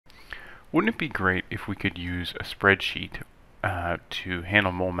Wouldn't it be great if we could use a spreadsheet to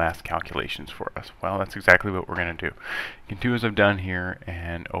handle mole mass calculations for us? Well, that's exactly what we're going to do. You can do as I've done here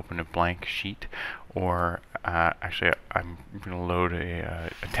and open a blank sheet, or actually I'm going to load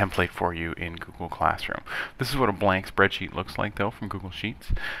a template for you in Google Classroom. This is what a blank spreadsheet looks like though from Google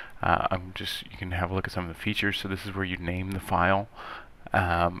Sheets. You can have a look at some of the features. So this is where you name the file.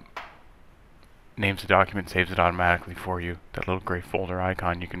 Names the document, saves it automatically for you. That little gray folder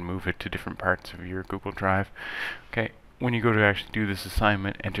icon, you can move it to different parts of your Google Drive. Okay, when you go to actually do this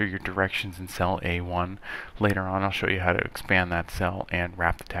assignment, enter your directions in cell A1. Later on, I'll show you how to expand that cell and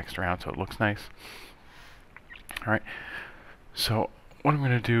wrap the text around so it looks nice. Alright, so what I'm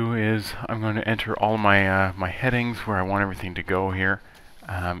going to do is I'm going to enter all of my, my headings where I want everything to go here.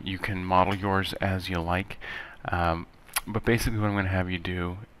 You can model yours as you like. But basically what I'm going to have you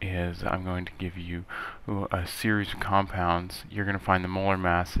do is I'm going to give you a series of compounds. You're going to find the molar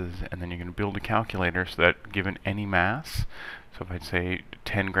masses, and then you're going to build a calculator so that given any mass, so if I'd say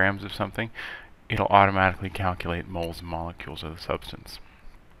 10 grams of something, it'll automatically calculate moles and molecules of the substance.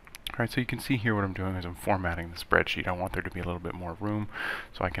 Alright, so you can see here what I'm doing is I'm formatting the spreadsheet. I want there to be a little bit more room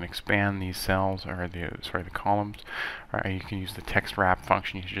so I can expand these cells, or the columns. Alright, you can use the text wrap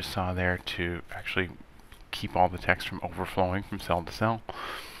function you just saw there to actually keep all the text from overflowing from cell to cell.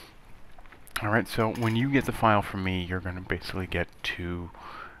 Alright, so when you get the file from me, you're going to basically get you're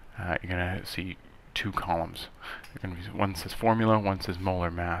going to see two columns. One says formula, one says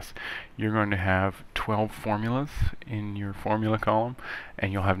molar mass. You're going to have 12 formulas in your formula column,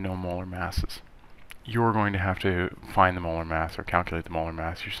 and you'll have no molar masses. You're going to have to find the molar mass or calculate the molar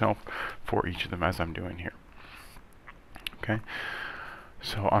mass yourself for each of them, as I'm doing here. Okay.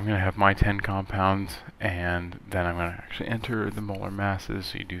 So I'm going to have my 10 compounds, and then I'm going to actually enter the molar masses.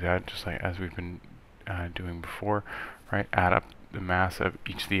 So you do that just like as we've been doing before, right? Add up the mass of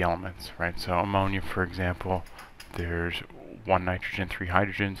each of the elements, right? So ammonia, for example, there's 1 nitrogen, 3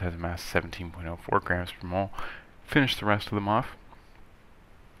 hydrogens, has a mass 17.04 grams per mole. Finish the rest of them off.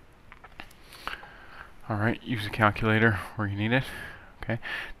 Alright, use a calculator where you need it. Okay.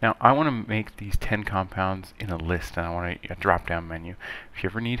 Now I want to make these 10 compounds in a list, and I want a drop-down menu. If you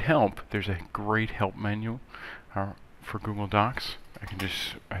ever need help, there's a great help menu for Google Docs. I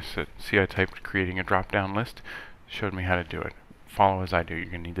typed creating a drop-down list, showed me how to do it. Follow as I do. You're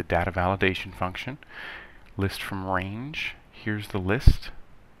going to need the data validation function, list from range. Here's the list.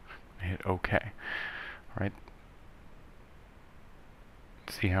 Hit OK. All right.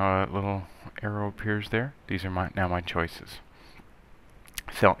 See how a little arrow appears there? These are now my choices.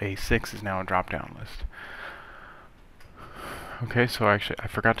 Cell A6 is now a drop-down list. Okay, so actually I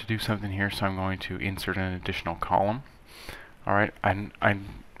forgot to do something here, so I'm going to insert an additional column. Alright, I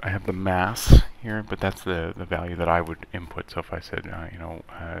have the mass here, but that's the value that I would input. So if I said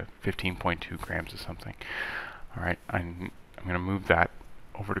 15.2 grams of something, alright, I'm going to move that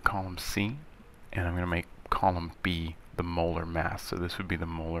over to column C, and I'm going to make column B the molar mass. So this would be the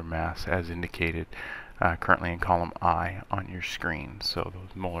molar mass as indicated currently in column I on your screen. So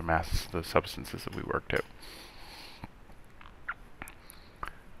those molar masses are the substances that we worked out.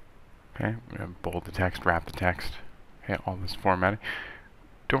 Okay, I'm going to bold the text, wrap the text, okay, all this formatting.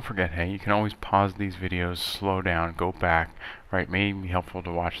 Don't forget, hey, you can always pause these videos, slow down, go back, right? It may be helpful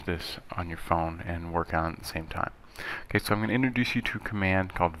to watch this on your phone and work on it at the same time. Okay, so I'm going to introduce you to a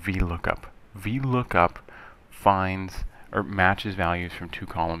command called VLOOKUP. VLOOKUP finds or matches values from two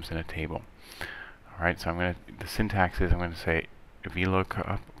columns in a table. Alright, so the syntax is I'm going to say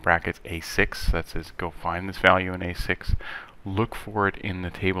VLOOKUP brackets A6, that says go find this value in A6, look for it in the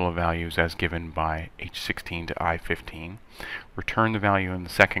table of values as given by H16 to I15, return the value in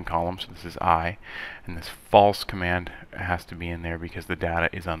the second column, so this is I, and this false command has to be in there because the data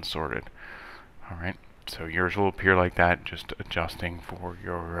is unsorted. Alright, so yours will appear like that, just adjusting for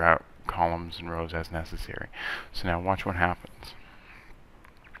your columns and rows as necessary. So now watch what happens.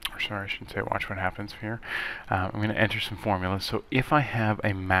 Sorry, I shouldn't say watch what happens here. I'm going to enter some formulas. So if I have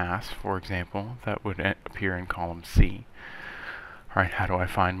a mass, for example, that would appear in column C. Alright, how do I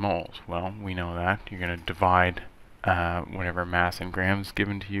find moles? Well, we know that. You're going to divide whatever mass in grams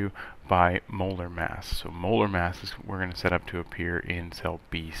given to you by molar mass. So molar mass is we're going to set up to appear in cell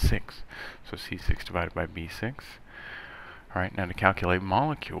B6. So C6 divided by B6. Alright, now to calculate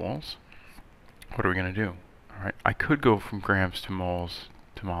molecules, what are we going to do? Alright, I could go from grams to moles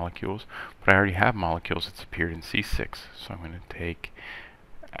to molecules, but I already have molecules that's appeared in C6, so I'm going to take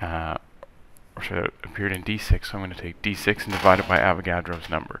appeared in D6, so I'm going to take D6 and divide it by Avogadro's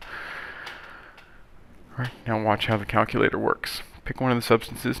number. Alright, now watch how the calculator works. Pick one of the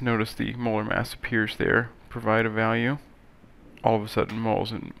substances, notice the molar mass appears there, provide a value, all of a sudden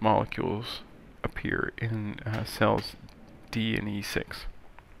moles and molecules appear in cells D and E6.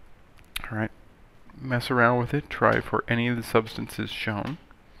 Alright, mess around with it, try for any of the substances shown.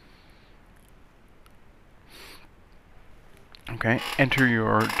 Okay, enter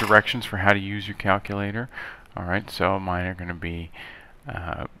your directions for how to use your calculator. Alright, so mine are going to be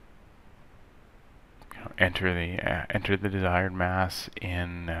enter the desired mass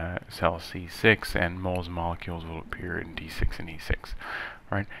in cell C6, and moles and molecules will appear in D6 and E6.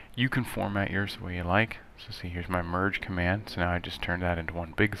 Right? You can format yours the way you like. So see, here's my merge command. So now I just turned that into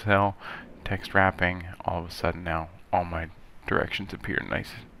one big cell, text wrapping. All of a sudden now all my directions appear nice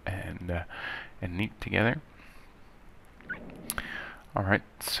and neat together. All right,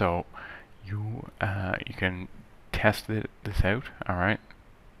 so you can test this out. All right,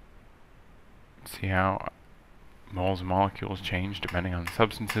 see how moles and molecules change depending on the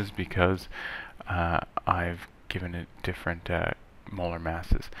substances, because I've given it different molar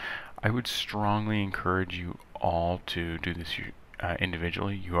masses. I would strongly encourage you all to do this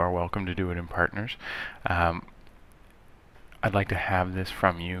individually. You are welcome to do it in partners. I'd like to have this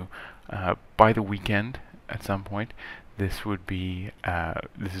from you by the weekend at some point. This would be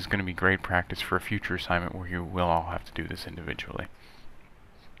this is going to be great practice for a future assignment where you will all have to do this individually.